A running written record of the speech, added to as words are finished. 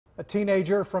A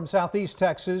teenager from Southeast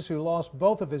Texas who lost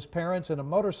both of his parents in a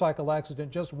motorcycle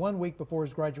accident just 1 week before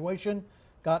his graduation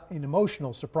got an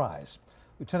emotional surprise.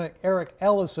 Lieutenant Eric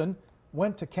Ellison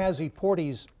went to Cassie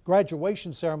Porty's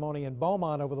graduation ceremony in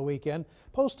Beaumont over the weekend,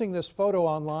 posting this photo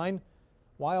online.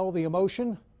 Why all the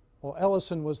emotion? Well,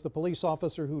 Ellison was the police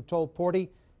officer who told Porty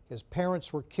his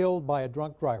parents were killed by a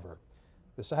drunk driver.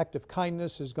 This act of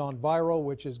kindness has gone viral,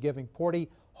 which is giving Porty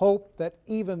hope that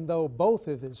even though both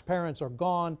of his parents are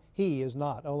gone, he is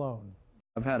not alone.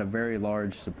 I've had a very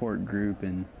large support group,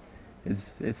 and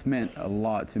it's meant a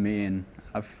lot to me, and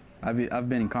I've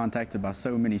been contacted by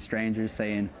so many strangers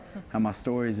saying how my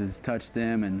stories has touched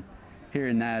them, and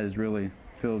hearing that has really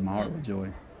filled my heart with joy.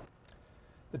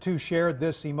 The two shared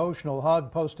this emotional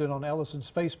hug posted on Ellison's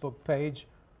Facebook page,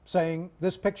 saying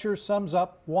this picture sums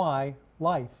up why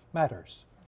life matters.